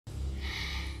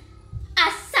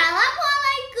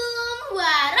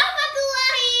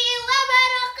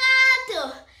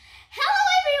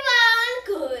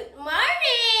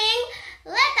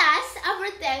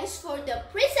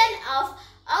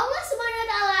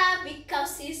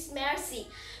mercy,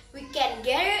 we can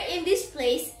gather in this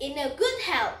place in a good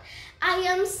health. I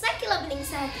am Shakila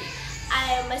SDIT.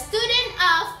 I am a student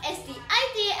of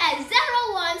SDIT Az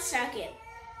Zahra Sragen.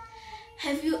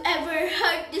 Have you ever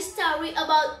heard the story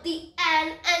about the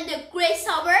ant and the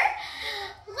grasshopper?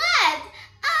 Let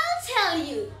I'll tell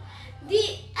you. The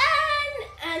ant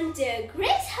and the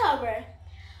grasshopper.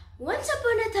 Once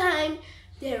upon a time,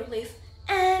 there lived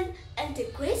ant and the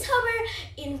grasshopper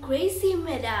in grassy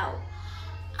meadow.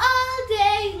 All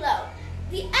day long,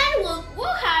 the ant would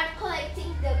work hard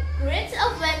collecting the grains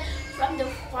of wheat from the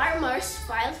farmer's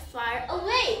field far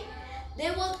away.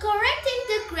 They would collecting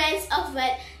the grains of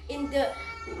wheat in the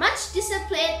much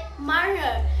disciplined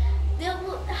manner. They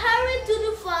would hurry to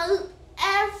the field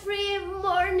every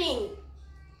morning.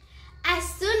 As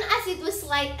soon as it was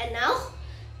light enough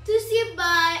to see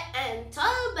by and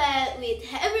toil back with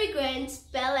heavy grains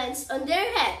balanced on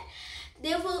their head,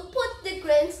 they will put the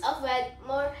grains of wheat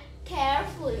more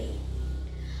carefully.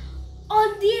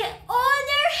 On the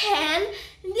other hand,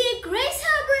 the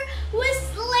grasshopper was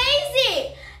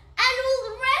lazy and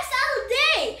would rest all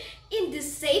day in the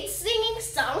shade singing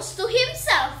songs to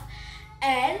himself,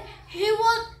 and he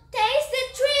would taste the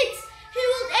treats. He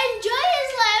would enjoy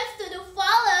his life to the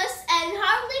fullest and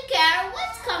hardly care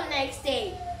what's come next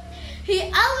day. He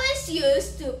always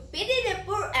used to pity the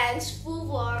poor ants who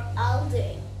worked all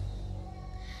day.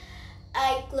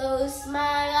 I close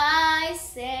my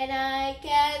eyes and I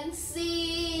can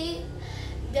see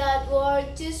that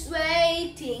world just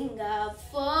waiting up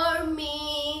for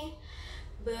me,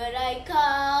 but I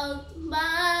count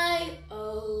my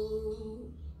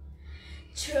own.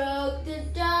 Through the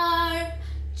dark,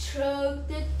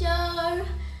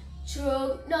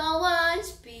 through no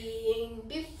one's being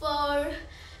before,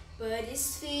 but it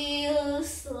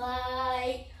feels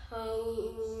like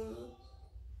home.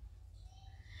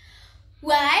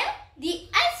 While the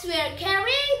ants were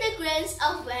carrying the grains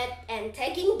of wheat and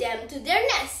taking them to their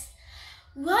nest,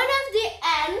 one of the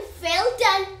ants fell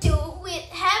down too with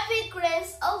heavy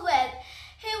grains of wheat.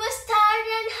 He was tired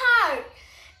and hard.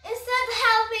 Instead of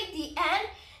helping the ant,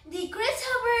 the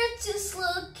grasshopper just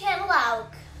looked and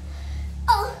laughed.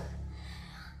 "Oh,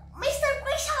 Mr.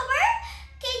 Grasshopper,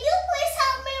 can you please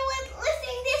help me with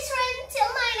lifting this grain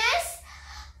till my nest?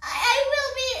 I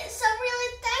will be so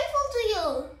really thankful to you."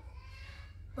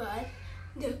 But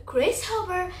the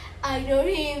grasshopper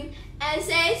ignored him and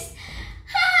says,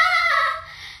 "Ha!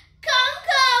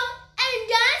 Come and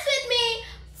dance with me.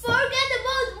 Forget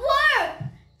about work,"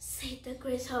 said the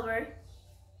grasshopper.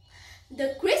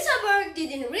 The grasshopper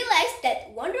didn't realize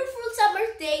that wonderful summer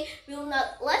day will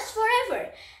not last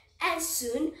forever, and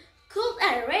soon cold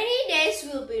and rainy days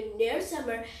will be near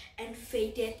summer and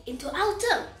faded into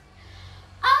autumn.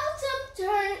 Autumn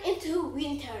turned into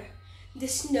winter. The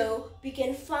snow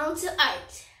began falling to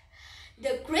earth.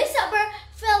 The grasshopper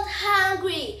felt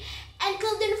hungry and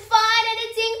couldn't find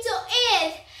anything to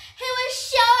eat. He was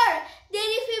sure that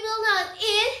if he will not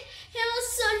eat, he will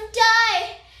soon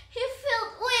die. He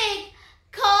felt weak,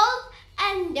 cold,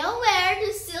 and nowhere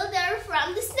to shelter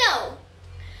from the snow.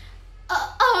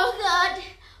 Oh God,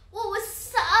 what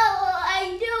shall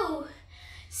I do?"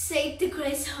 said the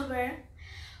grasshopper.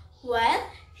 Well,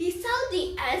 he saw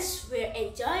the ants were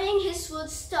enjoying his food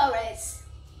storage.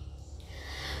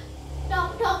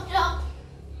 "Knock, knock, knock.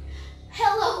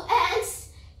 Hello, ants.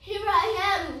 Here I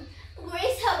am,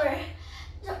 grasshopper.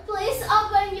 Please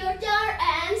open your door,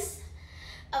 ants."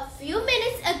 A few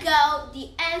minutes ago, the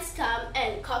ants come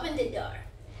and opened the door.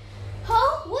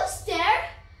 "Oh, who's there?"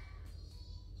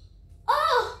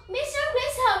 "Oh, Mr.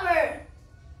 Grasshopper."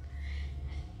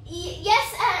 "Yes,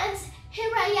 ants.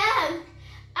 Here I am.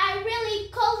 I'm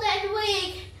really cold and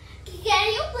weak. Can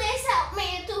you please help me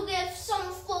to get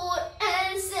some food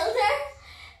and shelter?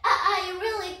 I'm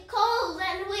really cold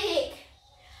and weak."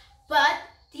 But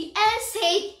the ant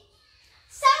said,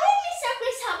 "Sorry, Mr.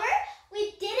 Grasshopper, we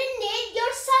didn't need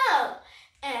your help."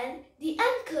 And the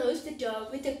ant closed the door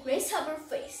with a grasshopper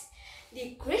face. The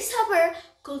grasshopper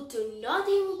could do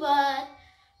nothing but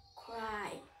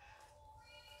cry.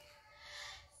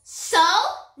 So,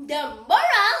 the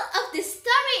moral of the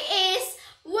story is,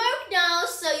 work